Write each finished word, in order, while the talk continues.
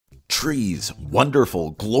Trees, wonderful,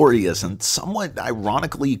 glorious, and somewhat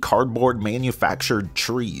ironically cardboard manufactured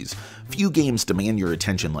trees. Few games demand your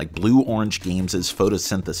attention like Blue Orange Games'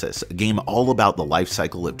 Photosynthesis, a game all about the life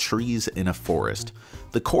cycle of trees in a forest.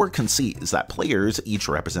 The core conceit is that players each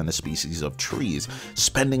represent a species of trees,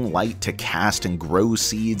 spending light to cast and grow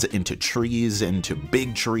seeds into trees, into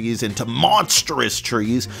big trees, into monstrous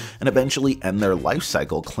trees, and eventually end their life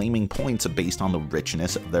cycle claiming points based on the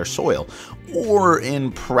richness of their soil, or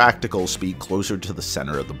in practical speak closer to the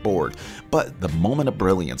center of the board. But the moment of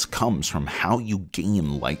brilliance comes from how you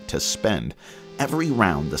gain light to spend. Every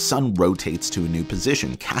round, the sun rotates to a new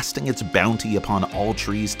position, casting its bounty upon all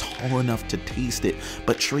trees tall enough to taste it,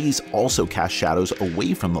 but trees also cast shadows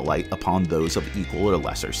away from the light upon those of equal or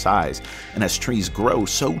lesser size, and as trees grow,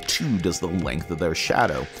 so too does the length of their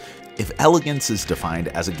shadow. If elegance is defined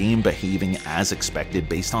as a game behaving as expected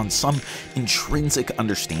based on some intrinsic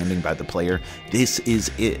understanding by the player, this is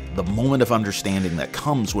it. The moment of understanding that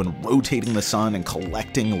comes when rotating the sun and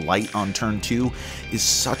collecting light on turn 2 is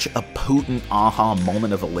such a potent aha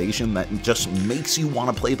moment of elation that just makes you want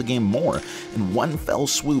to play the game more. In one fell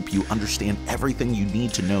swoop, you understand everything you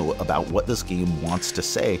need to know about what this game wants to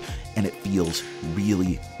say, and it feels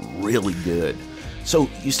really, really good. So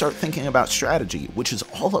you start thinking about strategy, which is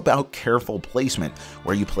all about careful placement,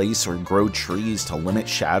 where you place or grow trees to limit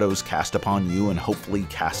shadows cast upon you and hopefully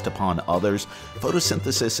cast upon others.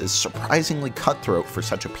 Photosynthesis is surprisingly cutthroat for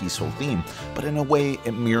such a peaceful theme, but in a way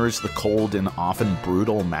it mirrors the cold and often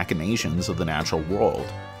brutal machinations of the natural world.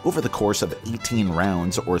 Over the course of 18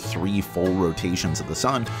 rounds, or 3 full rotations of the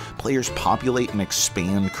sun, players populate and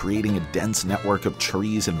expand, creating a dense network of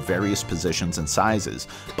trees in various positions and sizes.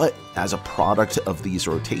 But as a product of these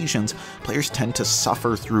rotations, players tend to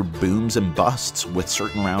suffer through booms and busts, with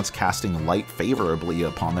certain rounds casting light favorably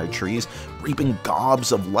upon their trees, reaping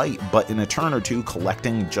gobs of light, but in a turn or two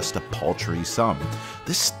collecting just a paltry sum.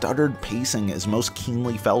 This stuttered pacing is most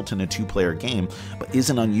keenly felt in a 2-player game, but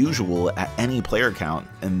isn't unusual at any player count,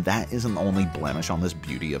 and that isn't the only blemish on this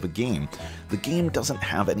beauty of a game. The game doesn't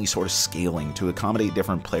have any sort of scaling to accommodate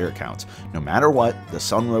different player counts. No matter what, the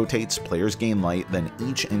sun rotates, players gain light, then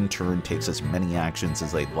each in turn takes as many actions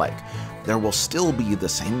as they'd like. There will still be the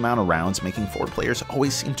same amount of rounds, making 4 players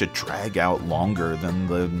always seem to drag out longer than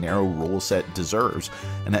the narrow rule set deserves,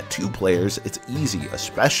 and at 2 players it's easy,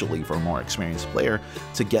 especially for a more experienced player,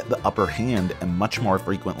 to get the upper hand and much more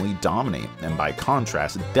frequently dominate, and by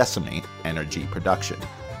contrast decimate energy production.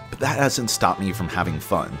 But that hasn't stopped me from having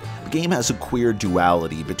fun. The game has a queer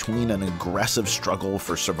duality between an aggressive struggle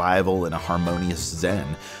for survival and a harmonious zen.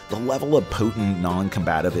 The level of potent,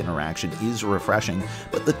 non-combative interaction is refreshing,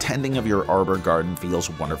 but the tending of your arbor garden feels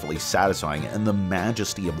wonderfully satisfying, and the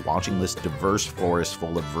majesty of watching this diverse forest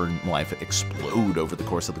full of verdant life explode over the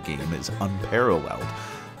course of the game is unparalleled.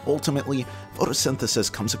 Ultimately,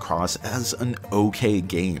 Photosynthesis comes across as an okay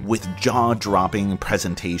game, with jaw-dropping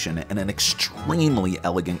presentation and an extremely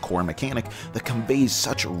elegant core mechanic that conveys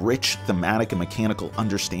such rich thematic and mechanical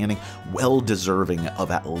understanding, well deserving of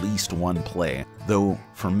at least one play, though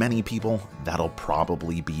for many people, that'll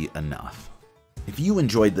probably be enough. If you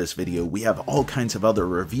enjoyed this video, we have all kinds of other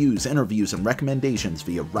reviews, interviews, and recommendations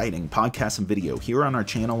via writing, podcasts, and video here on our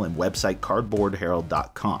channel and website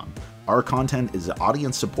cardboardherald.com. Our content is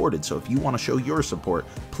audience supported, so if you want to show your support,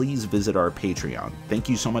 please visit our Patreon. Thank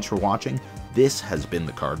you so much for watching. This has been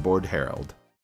the Cardboard Herald.